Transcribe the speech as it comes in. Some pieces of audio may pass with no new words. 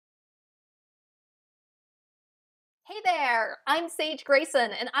Hey there, I'm Sage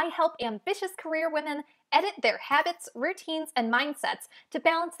Grayson, and I help ambitious career women edit their habits, routines, and mindsets to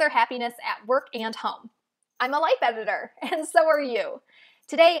balance their happiness at work and home. I'm a life editor, and so are you.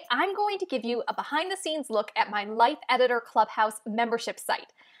 Today, I'm going to give you a behind-the-scenes look at my Life Editor Clubhouse membership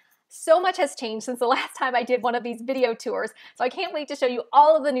site. So much has changed since the last time I did one of these video tours, so I can't wait to show you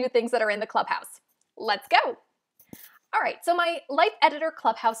all of the new things that are in the Clubhouse. Let's go! All right, so my Life Editor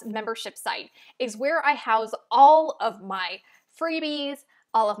Clubhouse membership site is where I house all of my freebies,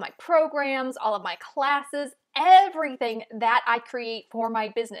 all of my programs, all of my classes, everything that I create for my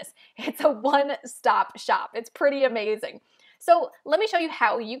business. It's a one-stop shop. It's pretty amazing. So let me show you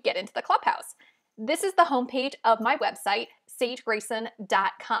how you get into the Clubhouse. This is the homepage of my website,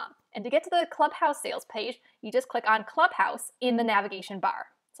 sagegrayson.com. And to get to the Clubhouse sales page, you just click on Clubhouse in the navigation bar.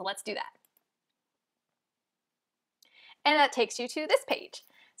 So let's do that. And that takes you to this page.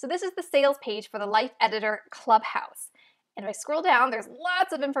 So this is the sales page for the Life Editor Clubhouse. And if I scroll down, there's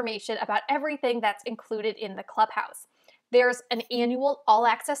lots of information about everything that's included in the Clubhouse. There's an annual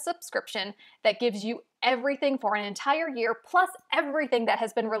all-access subscription that gives you everything for an entire year, plus everything that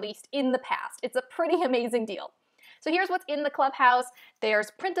has been released in the past. It's a pretty amazing deal. So here's what's in the Clubhouse.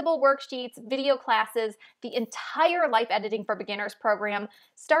 There's printable worksheets, video classes, the entire Life Editing for Beginners program,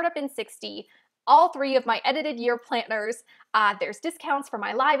 Startup in 60, all 3 of my edited year planners. There's discounts for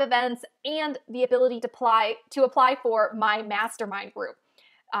my live events and the ability to apply for my mastermind group.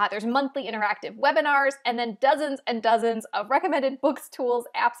 There's monthly interactive webinars and then dozens and dozens of recommended books, tools,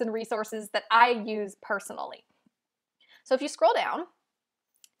 apps, and resources that I use personally. So if you scroll down,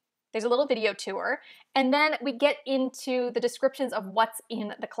 there's a little video tour, and then we get into the descriptions of what's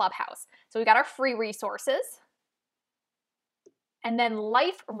in the Clubhouse. So we got our free resources, and then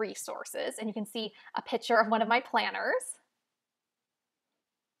life resources, and you can see a picture of one of my planners.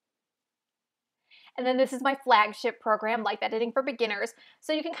 And then this is my flagship program, Life Editing for Beginners,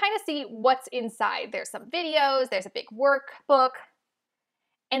 so you can kind of see what's inside. There's some videos, there's a big workbook,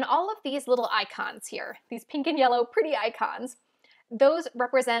 and all of these little icons here, these pink and yellow pretty icons, those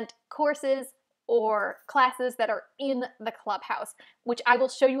represent courses or classes that are in the Clubhouse, which I will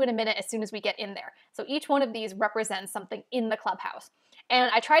show you in a minute as soon as we get in there. So each one of these represents something in the Clubhouse.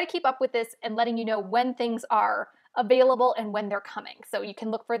 And I try to keep up with this and letting you know when things are available and when they're coming. So you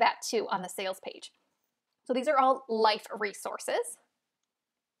can look for that too on the sales page. So these are all life resources.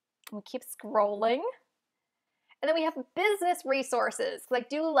 We keep scrolling. And then we have business resources, because I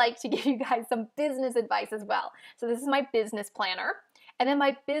do like to give you guys some business advice as well. So this is my business planner. And then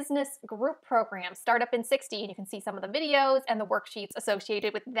my business group program, Startup in 60, and you can see some of the videos and the worksheets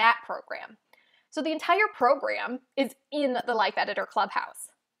associated with that program. So the entire program is in the Life Editor Clubhouse.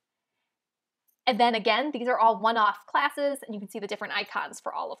 And then again, these are all one-off classes, and you can see the different icons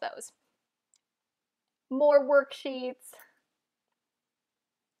for all of those. More worksheets.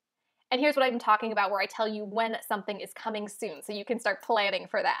 And here's what I'm talking about, where I tell you when something is coming soon, so you can start planning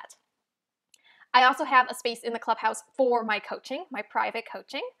for that. I also have a space in the Clubhouse for my coaching, my private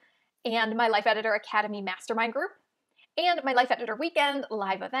coaching, and my Life Editor Academy mastermind group, and my Life Editor Weekend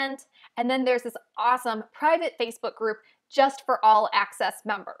live event. And then there's this awesome private Facebook group just for all access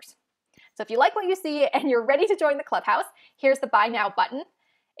members. So if you like what you see and you're ready to join the Clubhouse, here's the Buy Now button.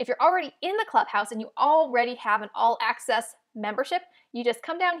 If you're already in the Clubhouse and you already have an all access membership, you just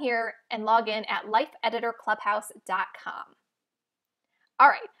come down here and log in at lifeeditorclubhouse.com. All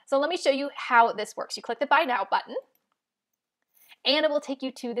right, so let me show you how this works. You click the Buy Now button, and it will take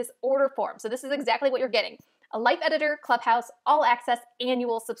you to this order form. So this is exactly what you're getting, a Life Editor Clubhouse All Access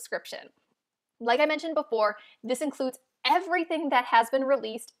annual subscription. Like I mentioned before, this includes everything that has been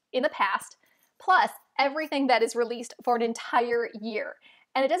released in the past, plus everything that is released for an entire year.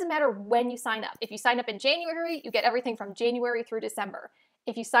 And it doesn't matter when you sign up. If you sign up in January, you get everything from January through December.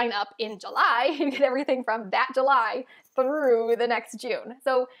 If you sign up in July, you get everything from that July through the next June.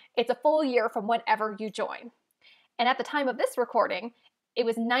 So it's a full year from whenever you join. And at the time of this recording, it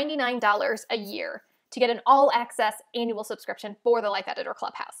was $99 a year to get an all-access annual subscription for the Life Editor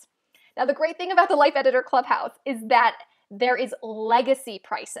Clubhouse. Now, the great thing about the Life Editor Clubhouse is that there is legacy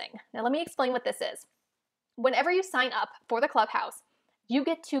pricing. Now, let me explain what this is. Whenever you sign up for the Clubhouse, you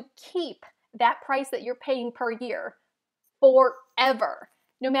get to keep that price that you're paying per year forever,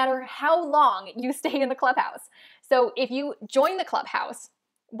 no matter how long you stay in the Clubhouse. So if you join the Clubhouse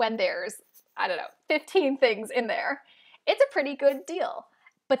when there's, 15 things in there, it's a pretty good deal.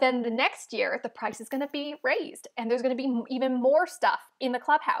 But then the next year, the price is going to be raised, and there's going to be even more stuff in the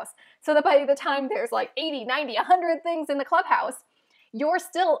Clubhouse. So that by the time there's like 80, 90, 100 things in the Clubhouse, you're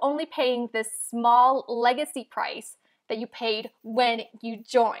still only paying this small legacy price that you paid when you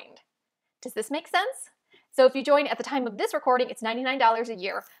joined. Does this make sense? So if you join at the time of this recording, it's $99 a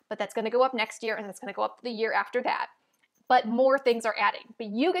year, but that's going to go up next year and it's going to go up the year after that. But more things are adding. But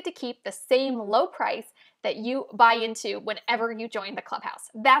you get to keep the same low price that you buy into whenever you join the Clubhouse.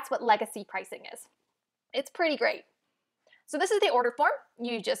 That's what legacy pricing is. It's pretty great. So this is the order form.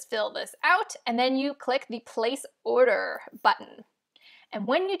 You just fill this out and then you click the place order button. And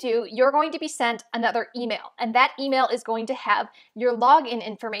when you do, you're going to be sent another email, and that email is going to have your login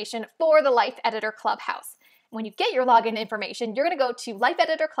information for the Life Editor Clubhouse. When you get your login information, you're going to go to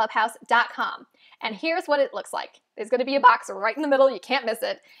lifeeditorclubhouse.com, and here's what it looks like. There's going to be a box right in the middle, you can't miss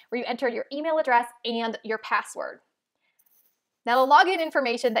it, where you enter your email address and your password. Now, the login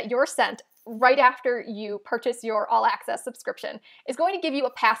information that you're sent right after you purchase your All Access subscription is going to give you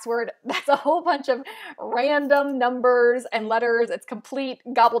a password that's a whole bunch of random numbers and letters. It's complete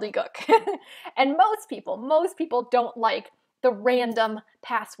gobbledygook. And most people don't like the random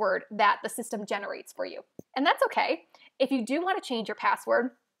password that the system generates for you. And that's okay. If you do want to change your password,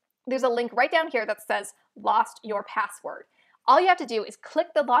 there's a link right down here that says Lost Your Password. All you have to do is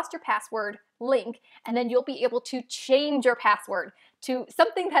click the Lost Your Password link, and then you'll be able to change your password to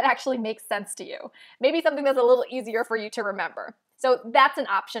something that actually makes sense to you. Maybe something that's a little easier for you to remember. So that's an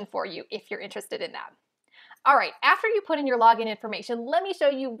option for you if you're interested in that. All right, after you put in your login information, let me show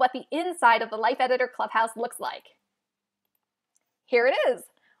you what the inside of the Life Editor Clubhouse looks like. Here it is.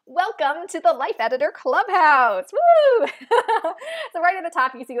 Welcome to the Life Editor Clubhouse. Woo! So right at the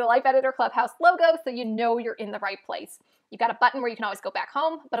top, you see the Life Editor Clubhouse logo, so you know you're in the right place. You've got a button where you can always go back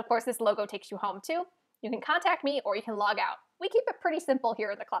home, but of course this logo takes you home too. You can contact me or you can log out. We keep it pretty simple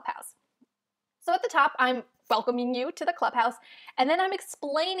here in the Clubhouse. So at the top, I'm welcoming you to the Clubhouse, and then I'm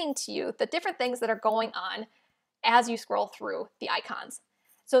explaining to you the different things that are going on as you scroll through the icons.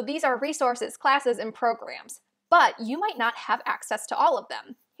 So these are resources, classes, and programs, but you might not have access to all of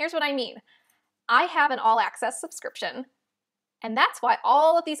them. Here's what I mean. I have an All Access subscription, and that's why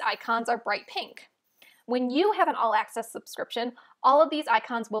all of these icons are bright pink. When you have an All Access subscription, all of these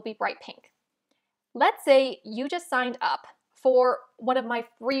icons will be bright pink. Let's say you just signed up for one of my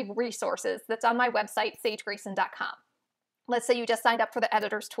free resources that's on my website, sagegrayson.com. Let's say you just signed up for the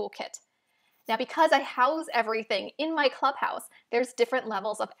Editor's Toolkit. Now, because I house everything in my Clubhouse, there's different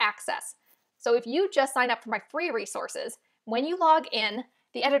levels of access. So if you just sign up for my free resources, when you log in,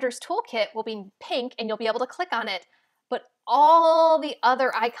 the Editor's Toolkit will be pink and you'll be able to click on it, but all the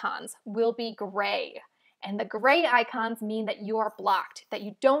other icons will be gray. And the gray icons mean that you are blocked, that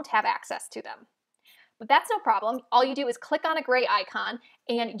you don't have access to them. But that's no problem. All you do is click on a gray icon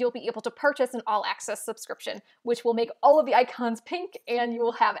and you'll be able to purchase an All Access subscription, which will make all of the icons pink and you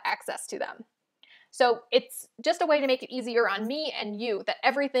will have access to them. So it's just a way to make it easier on me and you that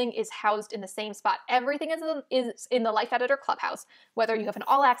everything is housed in the same spot. Everything is in the Life Editor Clubhouse, whether you have an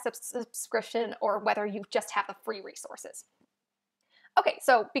All Access subscription or whether you just have the free resources. Okay,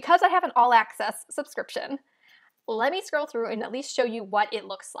 so because I have an All Access subscription, let me scroll through and at least show you what it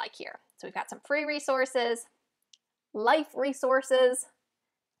looks like here. So we've got some free resources, life resources,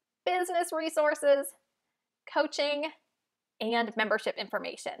 business resources, coaching, and membership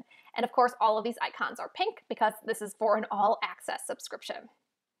information. And of course, all of these icons are pink because this is for an All Access subscription.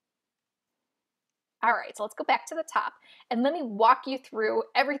 All right, so let's go back to the top and let me walk you through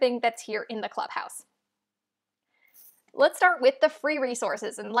everything that's here in the Clubhouse. Let's start with the free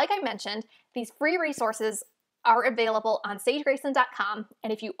resources. And like I mentioned, these free resources are available on sagegrayson.com.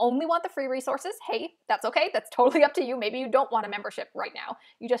 And if you only want the free resources, hey, that's okay. That's totally up to you. Maybe you don't want a membership right now.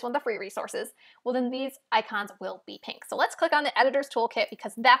 You just want the free resources. Well, then these icons will be pink. So let's click on the Editor's Toolkit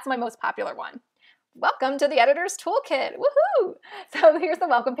because that's my most popular one. Welcome to the Editor's Toolkit. Woohoo! So here's the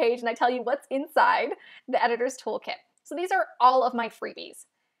welcome page and I tell you what's inside the Editor's Toolkit. So these are all of my freebies.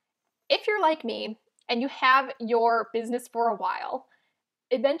 If you're like me and you have your business for a while,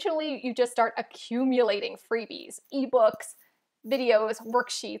 eventually you just start accumulating freebies, ebooks, videos,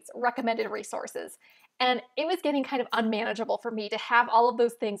 worksheets, recommended resources. And it was getting kind of unmanageable for me to have all of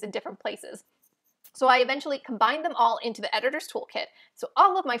those things in different places. So I eventually combined them all into the Editor's Toolkit. So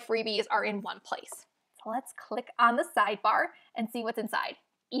all of my freebies are in one place. So let's click on the sidebar and see what's inside.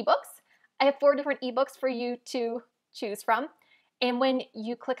 Ebooks. I have 4 different ebooks for you to choose from. And when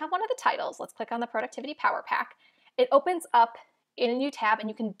you click on one of the titles, let's click on the Productivity Power Pack, it opens up in a new tab and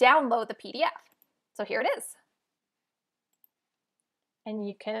you can download the PDF. So here it is. And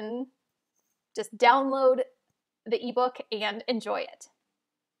you can just download the ebook and enjoy it.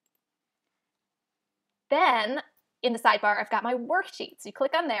 Then in the sidebar, I've got my worksheets. You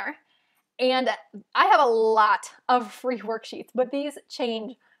click on there and I have a lot of free worksheets, but these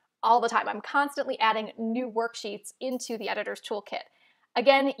change all the time. I'm constantly adding new worksheets into the Editor's Toolkit.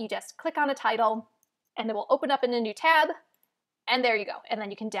 Again, you just click on a title and it will open up in a new tab, and there you go. And then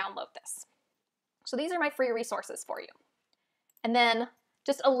you can download this. So these are my free resources for you. And then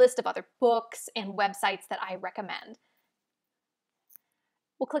just a list of other books and websites that I recommend.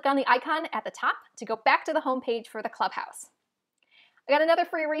 We'll click on the icon at the top to go back to the home page for the Clubhouse. I got another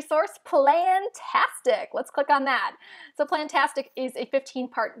free resource, Plantastic. Let's click on that. So Plantastic is a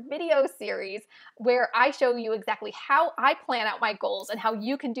 15-part video series where I show you exactly how I plan out my goals and how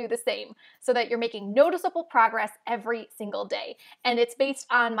you can do the same so that you're making noticeable progress every single day. And it's based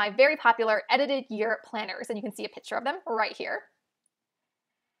on my very popular edited year planners, and you can see a picture of them right here.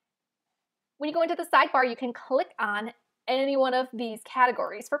 When you go into the sidebar, you can click on any one of these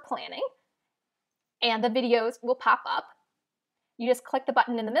categories for planning, and the videos will pop up. You just click the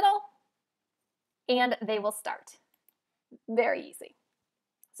button in the middle, and they will start. Very easy.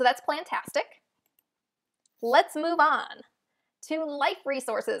 So that's Plantastic. Let's move on to life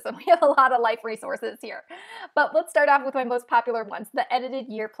resources, and we have a lot of life resources here. But let's start off with my most popular ones, the edited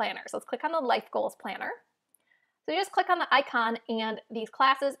year planner. So let's click on the Life Goals Planner. So you just click on the icon, and these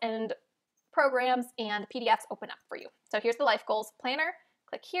classes and programs and PDFs open up for you. So here's the Life Goals Planner.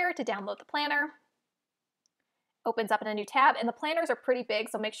 Click here to download the planner. Opens up in a new tab, and the planners are pretty big,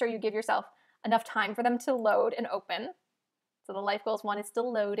 so make sure you give yourself enough time for them to load and open. So the Life Goals one is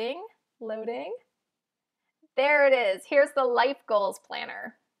still loading. There it is. Here's the Life Goals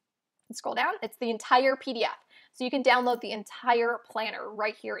Planner. Scroll down. It's the entire PDF. So you can download the entire planner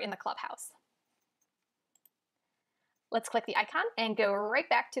right here in the Clubhouse. Let's click the icon and go right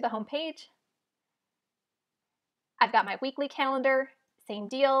back to the home page. I've got my weekly calendar, same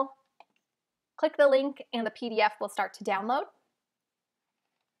deal. Click the link and the PDF will start to download.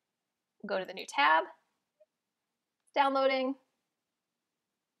 Go to the new tab. It's downloading.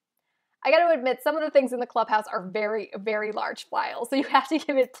 I got to admit, some of the things in the Clubhouse are very, very large files, so you have to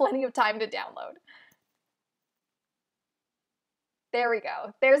give it plenty of time to download. There we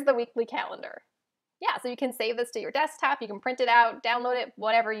go. There's the weekly calendar. Yeah, so you can save this to your desktop, you can print it out, download it,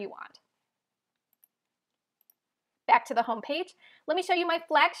 whatever you want. Back to the home page. Let me show you my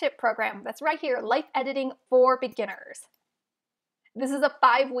flagship program. That's right here, Life Editing for Beginners. This is a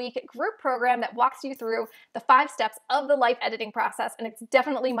 5-week group program that walks you through the 5 steps of the life editing process, and it's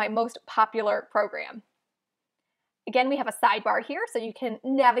definitely my most popular program. Again, we have a sidebar here so you can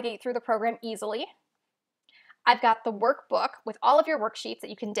navigate through the program easily. I've got the workbook with all of your worksheets that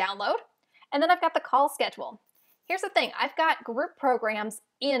you can download, and then I've got the call schedule. Here's the thing, I've got group programs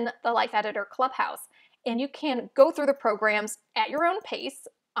in the Life Editor Clubhouse, and you can go through the programs at your own pace,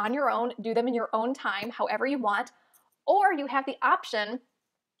 on your own, do them in your own time, however you want, or you have the option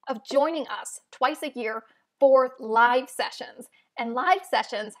of joining us twice a year for live sessions. And live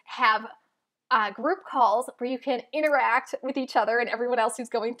sessions have group calls where you can interact with each other and everyone else who's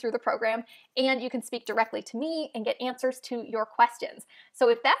going through the program, and you can speak directly to me and get answers to your questions. So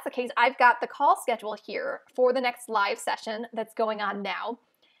if that's the case, I've got the call schedule here for the next live session that's going on now.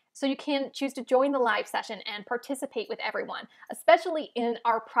 So you can choose to join the live session and participate with everyone, especially in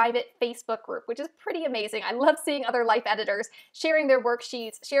our private Facebook group, which is pretty amazing. I love seeing other life editors sharing their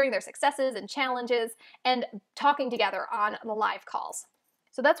worksheets, sharing their successes and challenges, and talking together on the live calls.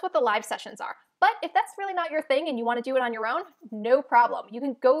 So that's what the live sessions are. But if that's really not your thing and you want to do it on your own, no problem. You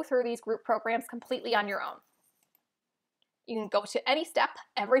can go through these group programs completely on your own. You can go to any step.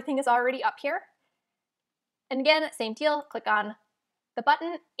 Everything is already up here. And again, same deal. Click on the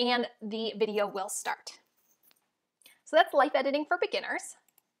button and the video will start. So that's Life Editing for Beginners.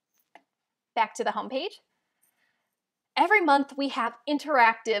 Back to the home page. Every month we have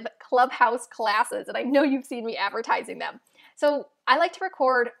interactive Clubhouse classes, and I know you've seen me advertising them. So I like to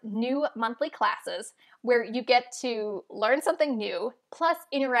record new monthly classes where you get to learn something new, plus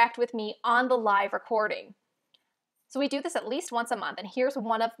interact with me on the live recording. So we do this at least once a month, and here's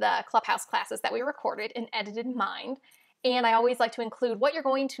one of the Clubhouse classes that we recorded and edited in mind. And I always like to include what you're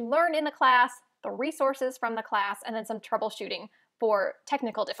going to learn in the class, the resources from the class, and then some troubleshooting for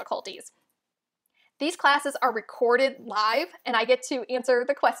technical difficulties. These classes are recorded live, and I get to answer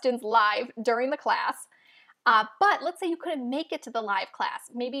the questions live during the class. But let's say you couldn't make it to the live class.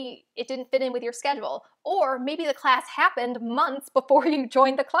 Maybe it didn't fit in with your schedule, or maybe the class happened months before you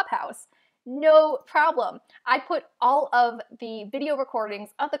joined the Clubhouse. No problem. I put all of the video recordings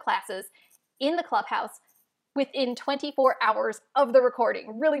of the classes in the Clubhouse within 24 hours of the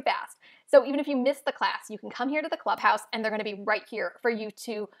recording, really fast. So even if you miss the class, you can come here to the Clubhouse and they're going to be right here for you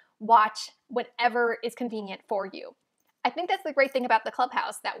to watch whatever is convenient for you. I think that's the great thing about the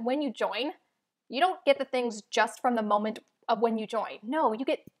Clubhouse, that when you join, you don't get the things just from the moment of when you join. No, you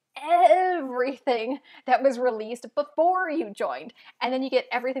get everything that was released before you joined. And then you get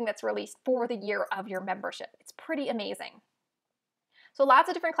everything that's released for the year of your membership. It's pretty amazing. So lots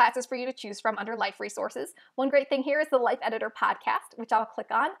of different classes for you to choose from under Life Resources. One great thing here is the Life Editor podcast, which I'll click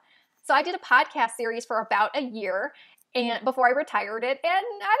on. So I did a podcast series for about a year and before I retired it, and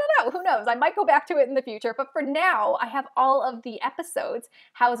I don't know, who knows, I might go back to it in the future, but for now, I have all of the episodes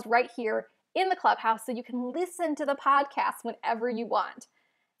housed right here in the Clubhouse so you can listen to the podcast whenever you want.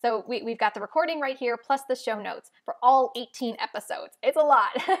 So we've got the recording right here, plus the show notes for all 18 episodes. It's a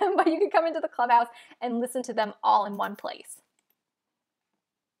lot, but you can come into the Clubhouse and listen to them all in one place.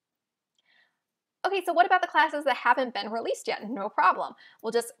 Okay, so what about the classes that haven't been released yet? No problem.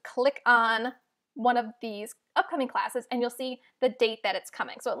 We'll just click on one of these upcoming classes and you'll see the date that it's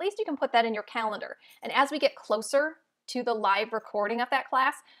coming. So at least you can put that in your calendar. And as we get closer to the live recording of that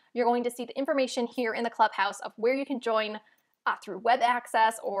class, you're going to see the information here in the Clubhouse of where you can join through web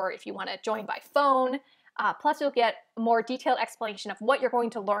access or if you want to join by phone. Plus you'll get a more detailed explanation of what you're going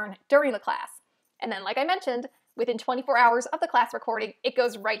to learn during the class. And then like I mentioned, within 24 hours of the class recording, it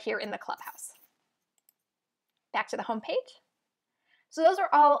goes right here in the Clubhouse. Back to the home page. So those are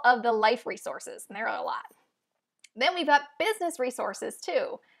all of the life resources, and there are a lot. Then we've got business resources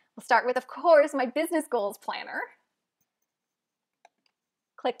too. We'll start with, of course, my business goals planner.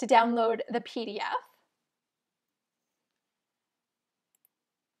 Click to download the PDF.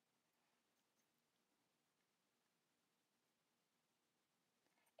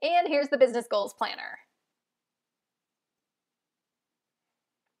 And here's the business goals planner.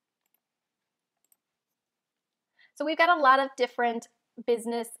 So we've got a lot of different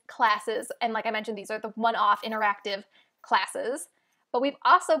business classes, and like I mentioned, these are the one-off interactive classes, but we've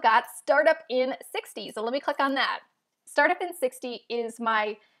also got Startup in 60. So let me click on that. Startup in 60 is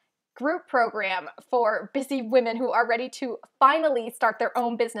my group program for busy women who are ready to finally start their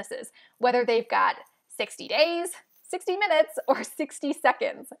own businesses, whether they've got 60 days, 60 minutes, or 60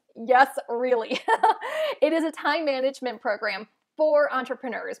 seconds. Yes, really. It is a time management program for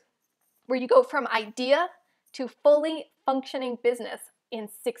entrepreneurs where you go from idea to fully functioning business in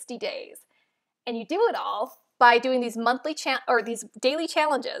 60 days. And you do it all by doing these these daily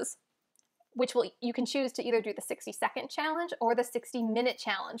challenges, which you can choose to either do the 60-second challenge or the 60-minute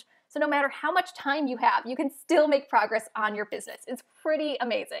challenge. So no matter how much time you have, you can still make progress on your business. It's pretty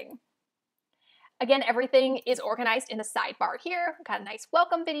amazing. Again, everything is organized in the sidebar here. I've got a nice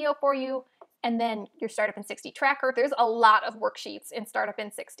welcome video for you, and then your Startup in 60 tracker. There's a lot of worksheets in Startup in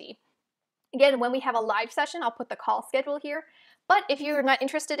 60. Again, when we have a live session, I'll put the call schedule here. But if you're not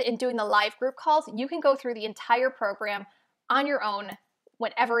interested in doing the live group calls, you can go through the entire program on your own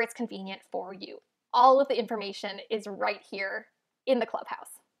whenever it's convenient for you. All of the information is right here in the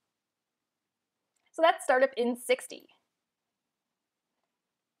Clubhouse. So that's Startup in 60.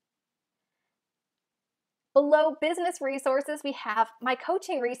 Below business resources, we have my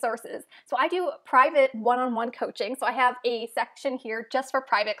coaching resources. So I do private one-on-one coaching. So I have a section here just for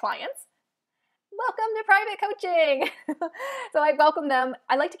private clients. Welcome to private coaching. So I welcome them.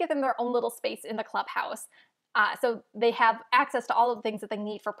 I like to give them their own little space in the Clubhouse. So they have access to all of the things that they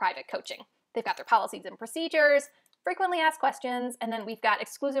need for private coaching. They've got their policies and procedures, frequently asked questions, and then we've got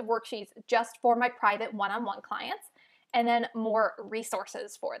exclusive worksheets just for my private one-on-one clients, and then more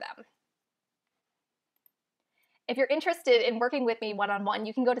resources for them. If you're interested in working with me one-on-one,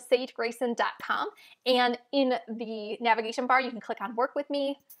 you can go to sagegrayson.com, and in the navigation bar, you can click on Work With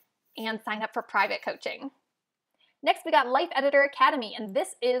Me and sign up for private coaching. Next, we got Life Editor Academy, and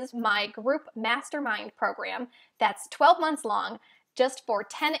this is my group mastermind program that's 12 months long, just for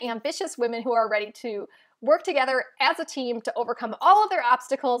 10 ambitious women who are ready to work together as a team to overcome all of their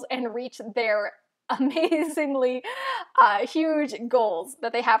obstacles and reach their amazingly huge goals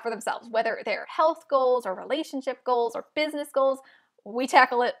that they have for themselves, whether they're health goals or relationship goals or business goals. We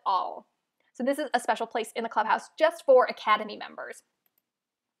tackle it all. So this is a special place in the Clubhouse just for Academy members.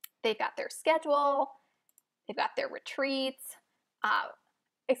 They've got their schedule, they've got their retreats,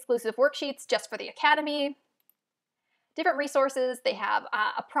 exclusive worksheets just for the Academy, different resources. They have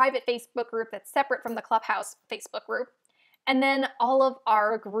a private Facebook group that's separate from the Clubhouse Facebook group, and then all of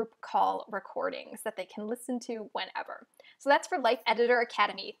our group call recordings that they can listen to whenever. So that's for Life Editor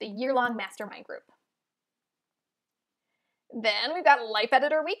Academy, the year-long mastermind group. Then we've got Life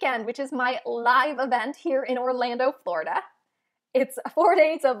Editor Weekend, which is my live event here in Orlando, Florida. It's 4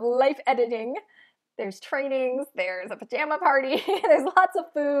 days of life editing. There's trainings, there's a pajama party, there's lots of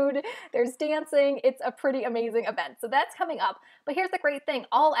food, there's dancing. It's a pretty amazing event. So that's coming up. But here's the great thing.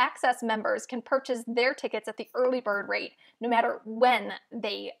 All access members can purchase their tickets at the early bird rate, no matter when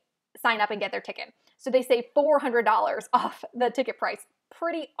they sign up and get their ticket. So they save $400 off the ticket price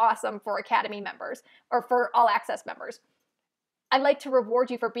pretty awesome for Academy members or for All Access members. I'd like to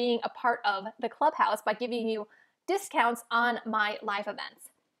reward you for being a part of the Clubhouse by giving you discounts on my live events.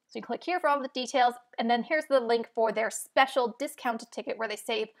 So you click here for all the details, and then here's the link for their special discounted ticket where they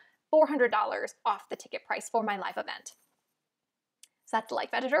save $400 off the ticket price for my live event. So that's Life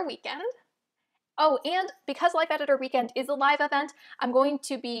Editor Weekend. Oh, and because Life Editor Weekend is a live event, I'm going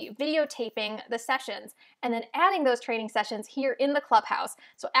to be videotaping the sessions and then adding those training sessions here in the Clubhouse.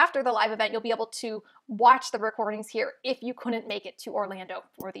 So after the live event, you'll be able to watch the recordings here if you couldn't make it to Orlando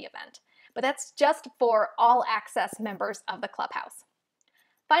for the event. But that's just for All Access members of the Clubhouse.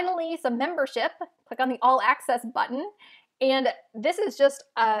 Finally, some membership. Click on the All Access button. And this is just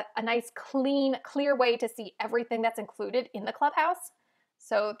a nice, clean, clear way to see everything that's included in the Clubhouse.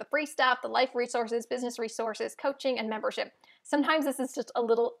 So the free stuff, the life resources, business resources, coaching, and membership. Sometimes this is just a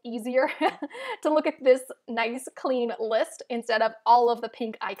little easier to look at this nice, clean list instead of all of the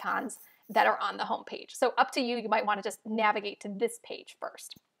pink icons that are on the home page. So up to you, you might want to just navigate to this page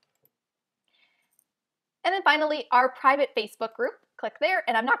first. And then finally, our private Facebook group. Click there,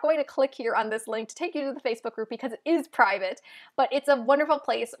 and I'm not going to click here on this link to take you to the Facebook group because it is private, but it's a wonderful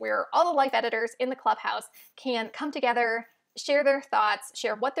place where all the life editors in the Clubhouse can come together, share their thoughts,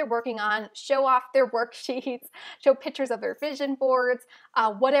 share what they're working on, show off their worksheets, show pictures of their vision boards,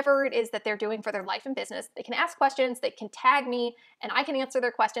 whatever it is that they're doing for their life and business. They can ask questions, they can tag me, and I can answer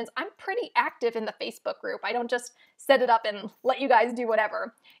their questions. I'm pretty active in the Facebook group. I don't just set it up and let you guys do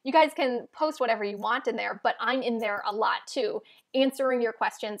whatever. You guys can post whatever you want in there, but I'm in there a lot too, answering your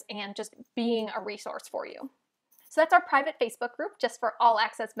questions and just being a resource for you. So that's our private Facebook group just for All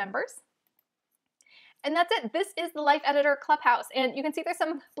Access members. And that's it. This is the Life Editor Clubhouse. And you can see there's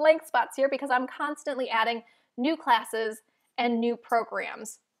some blank spots here because I'm constantly adding new classes and new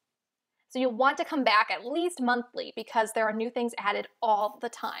programs. So you'll want to come back at least monthly because there are new things added all the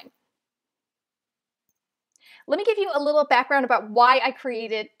time. Let me give you a little background about why I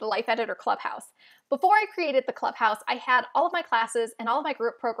created the Life Editor Clubhouse. Before I created the Clubhouse, I had all of my classes and all of my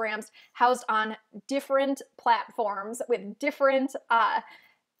group programs housed on different platforms with different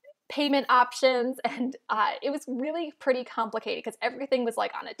payment options, and it was really pretty complicated because everything was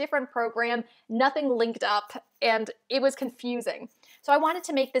like on a different program, nothing linked up, and it was confusing. So I wanted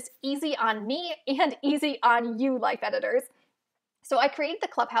to make this easy on me and easy on you, life editors. So I created the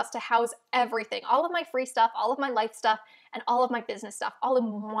Clubhouse to house everything, all of my free stuff, all of my life stuff, and all of my business stuff, all in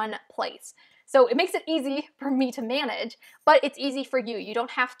one place. So it makes it easy for me to manage, but it's easy for you. You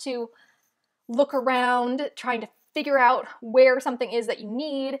don't have to look around trying to figure out where something is that you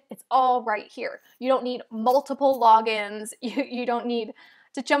need. It's all right here. You don't need multiple logins. You don't need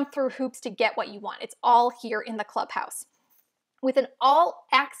to jump through hoops to get what you want. It's all here in the Clubhouse. With an all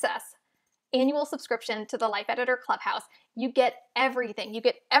access annual subscription to the Life Editor Clubhouse, you get everything. You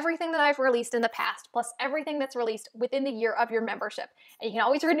get everything that I've released in the past, plus everything that's released within the year of your membership. And you can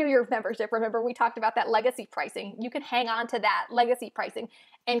always renew your membership. Remember, we talked about that legacy pricing. You can hang on to that legacy pricing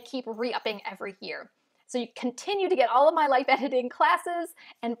and keep re-upping every year. So you continue to get all of my life editing classes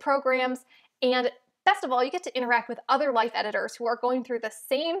and programs, and best of all, you get to interact with other life editors who are going through the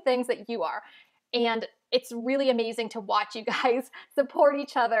same things that you are. And it's really amazing to watch you guys support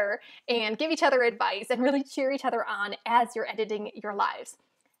each other and give each other advice and really cheer each other on as you're editing your lives.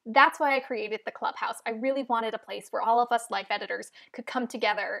 That's why I created the Clubhouse. I really wanted a place where all of us life editors could come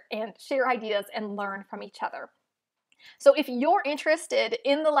together and share ideas and learn from each other. So if you're interested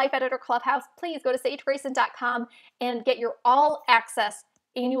in the Life Editor Clubhouse, please go to sagegrayson.com and get your all access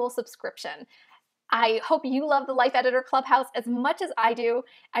annual subscription. I hope you love the Life Editor Clubhouse as much as I do.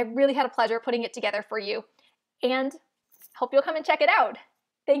 I really had a pleasure putting it together for you, and hope you'll come and check it out.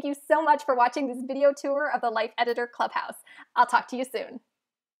 Thank you so much for watching this video tour of the Life Editor Clubhouse. I'll talk to you soon.